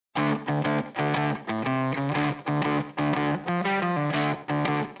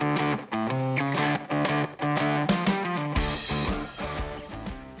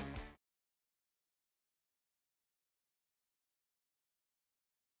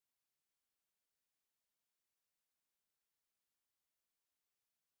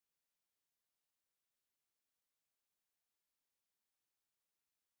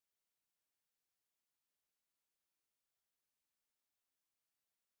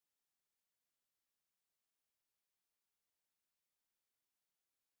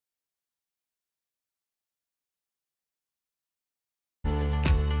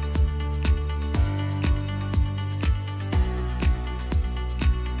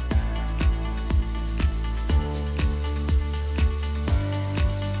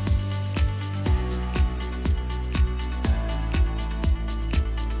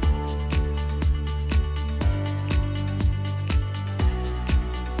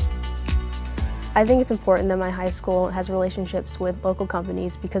I think it's important that my high school has relationships with local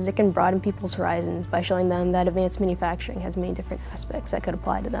companies because it can broaden people's horizons by showing them that advanced manufacturing has many different aspects that could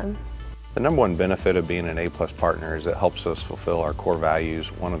apply to them. The number one benefit of being an A+ partner is it helps us fulfill our core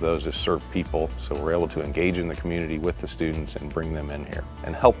values. One of those is serve people, so we're able to engage in the community with the students and bring them in here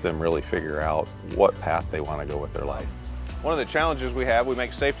and help them really figure out what path they want to go with their life. One of the challenges we have, we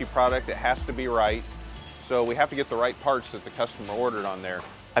make safety product, it has to be right, so we have to get the right parts that the customer ordered on there.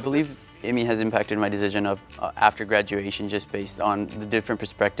 I believe IMI has impacted my decision of after graduation just based on the different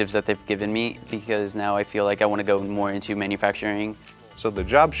perspectives that they've given me, because now I feel like I want to go more into manufacturing. So the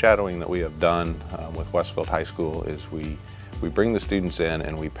job shadowing that we have done with Westfield High School is we bring the students in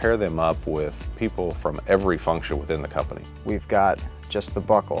and we pair them up with people from every function within the company. We've got just the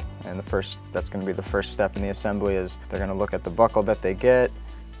buckle, and that's going to be the first step in the assembly is they're going to look at the buckle that they get.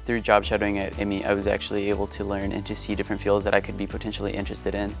 Through job shadowing at IMI, I was actually able to learn and to see different fields that I could be potentially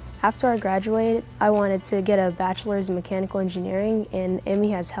interested in. After I graduated, I wanted to get a bachelor's in mechanical engineering, and IMI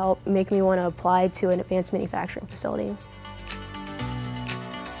has helped make me want to apply to an advanced manufacturing facility.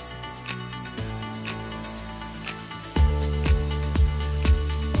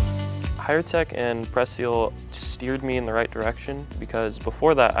 HireTech and Pressseal steered me in the right direction because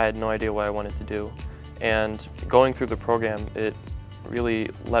before that I had no idea what I wanted to do, and going through the program it really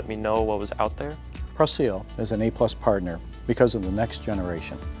let me know what was out there. Pressseal is an A+ partner because of the next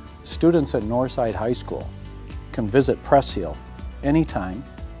generation. Students at Northside High School can visit Pressseal anytime,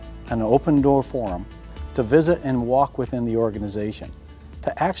 an open door forum, to visit and walk within the organization,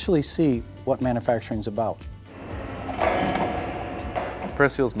 to actually see what manufacturing is about.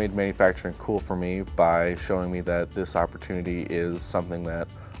 Pressseal's made manufacturing cool for me by showing me that this opportunity is something that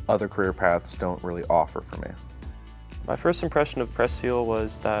other career paths don't really offer for me. My first impression of Pressseal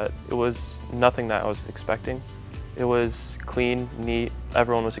was that it was nothing that I was expecting. It was clean, neat,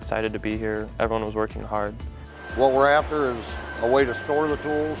 everyone was excited to be here, everyone was working hard. What we're after is a way to store the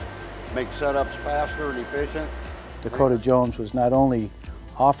tools, make setups faster and efficient. Dakota Jones was not only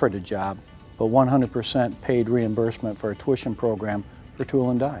offered a job, but 100% paid reimbursement for a tuition program for tool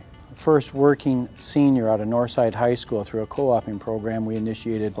and die. First working senior out of Northside High School through a co-oping program we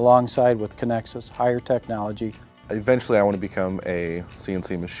initiated alongside with Conexus Higher Technology. Eventually I want to become a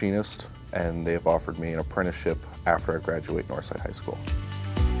CNC machinist, and they've offered me an apprenticeship after I graduate Northside High School.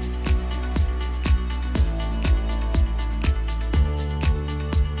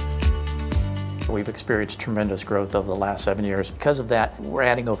 We've experienced tremendous growth over the last 7 years. Because of that, we're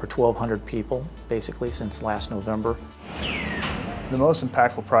adding over 1,200 people basically since last November. The most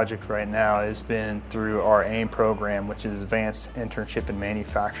impactful project right now has been through our AIM program, which is Advanced Internship in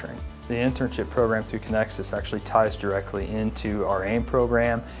Manufacturing. The internship program through Conexus actually ties directly into our AIM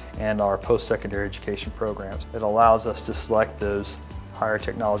program and our post-secondary education programs. It allows us to select those higher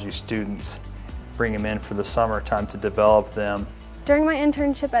technology students, bring them in for the summertime to develop them. During my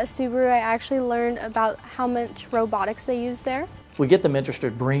internship at Subaru, I actually learned about how much robotics they use there. We get them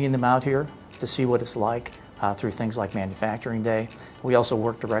interested bringing them out here to see what it's like through things like Manufacturing Day. We also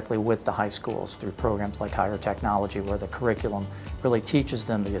work directly with the high schools through programs like Higher Technology, where the curriculum really teaches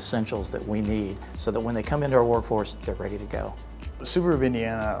them the essentials that we need so that when they come into our workforce, they're ready to go. Subaru of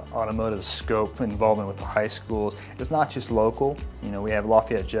Indiana Automotive scope involvement with the high schools is not just local. You know, we have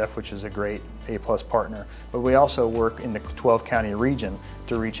Lafayette Jeff, which is a great A+ partner, but we also work in the 12-county region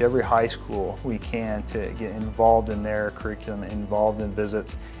to reach every high school we can to get involved in their curriculum, involved in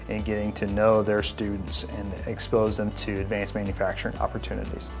visits, and getting to know their students and expose them to advanced manufacturing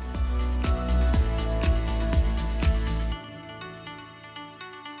opportunities.